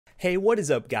Hey, what is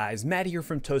up guys? Matt here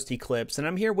from Toasty Clips, and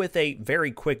I'm here with a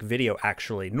very quick video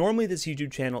actually. Normally this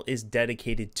YouTube channel is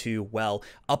dedicated to, well,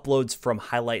 uploads from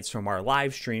highlights from our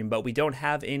live stream, but we don't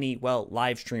have any, well,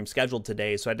 live stream scheduled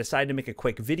today, so I decided to make a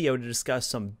quick video to discuss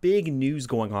some big news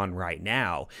going on right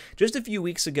now. Just a few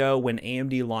weeks ago when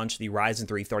AMD launched the Ryzen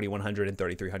 3 3100 and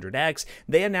 3300X,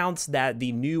 they announced that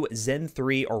the new Zen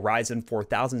 3 or Ryzen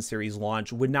 4000 series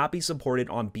launch would not be supported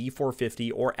on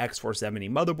B450 or X470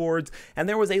 motherboards, and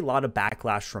there was a lot of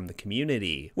backlash from the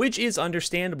community, which is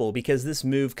understandable because this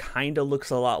move kind of looks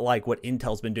a lot like what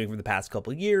Intel's been doing for the past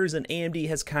couple of years, and AMD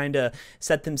has kind of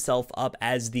set themselves up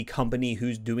as the company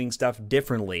who's doing stuff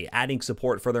differently, adding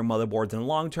support for their motherboards in the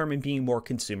long term and being more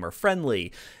consumer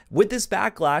friendly. With this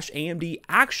backlash, AMD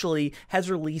actually has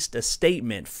released a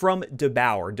statement from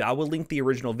DeBauer. I will link the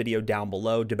original video down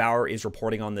below. DeBauer is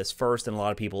reporting on this first, and a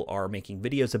lot of people are making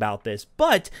videos about this,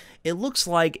 but it looks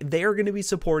like they're going to be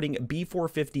supporting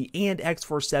B450 and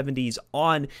X470s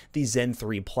on the Zen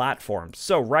 3 platforms.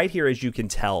 So right here, as you can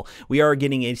tell, we are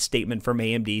getting a statement from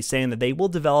AMD saying that they will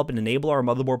develop and enable our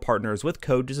motherboard partners with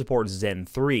code to support Zen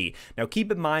 3. Now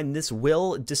keep in mind, this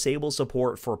will disable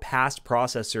support for past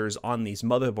processors on these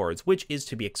motherboards, which is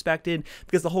to be expected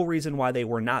because the whole reason why they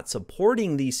were not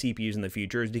supporting these CPUs in the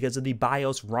future is because of the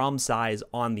BIOS ROM size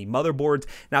on the motherboards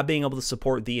not being able to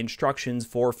support the instructions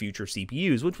for future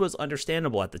CPUs, which was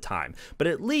understandable at the time. But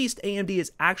at least AMD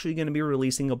is actually going to be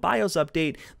releasing a BIOS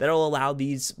update that will allow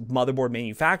these motherboard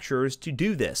manufacturers to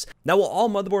do this. Now, will all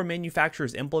motherboard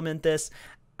manufacturers implement this?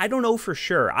 I don't know for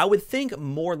sure. I would think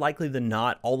more likely than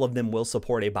not, all of them will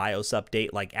support a BIOS update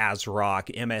like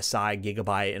ASRock, MSI,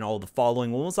 Gigabyte, and all the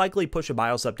following will most likely push a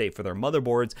BIOS update for their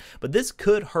motherboards, but this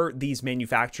could hurt these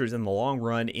manufacturers in the long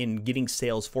run in getting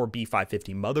sales for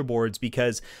B550 motherboards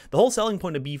because the whole selling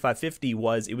point of B550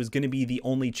 was it was going to be the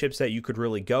only chipset you could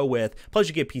really go with, plus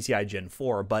you get PCI Gen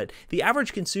 4, but the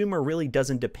average consumer really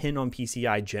doesn't depend on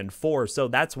PCI Gen 4, so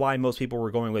that's why most people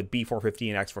were going with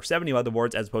B450 and X470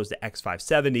 motherboards as opposed to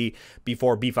X570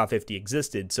 before B550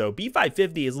 existed. So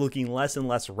B550 is looking less and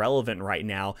less relevant right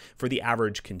now for the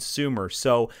average consumer.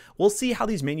 So we'll see how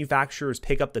these manufacturers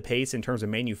pick up the pace in terms of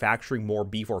manufacturing more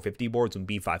B450 boards when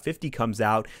B550 comes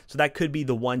out. So that could be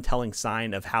the one telling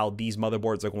sign of how these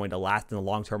motherboards are going to last in the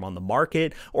long term on the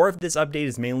market, or if this update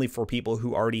is mainly for people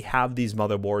who already have these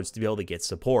motherboards to be able to get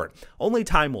support. Only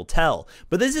time will tell.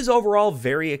 But this is overall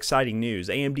very exciting news.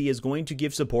 AMD is going to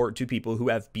give support to people who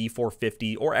have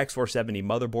B450 or X470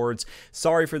 motherboards.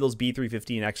 Sorry for those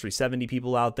B350 and X370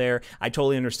 people out there. I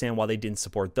totally understand why they didn't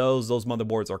support those. Those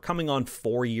motherboards are coming on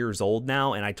 4 years old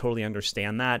now, and I totally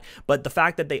understand that. But the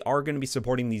fact that they are going to be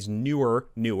supporting these newer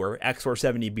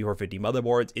X470 B450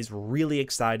 motherboards is really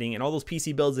exciting, and all those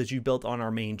PC builds that you built on our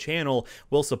main channel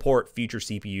will support future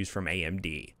CPUs from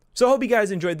AMD. So I hope you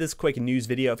guys enjoyed this quick news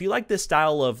video. If you like this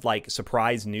style of like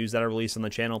surprise news that I release on the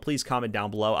channel, please comment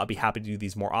down below. I'll be happy to do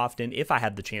these more often if I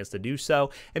have the chance to do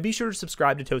so. And be sure to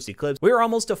subscribe to Toasty Clips. We are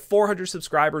almost to 400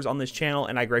 subscribers on this channel,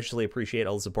 and I graciously appreciate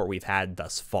all the support we've had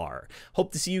thus far.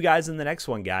 Hope to see you guys in the next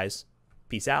one, guys.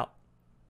 Peace out.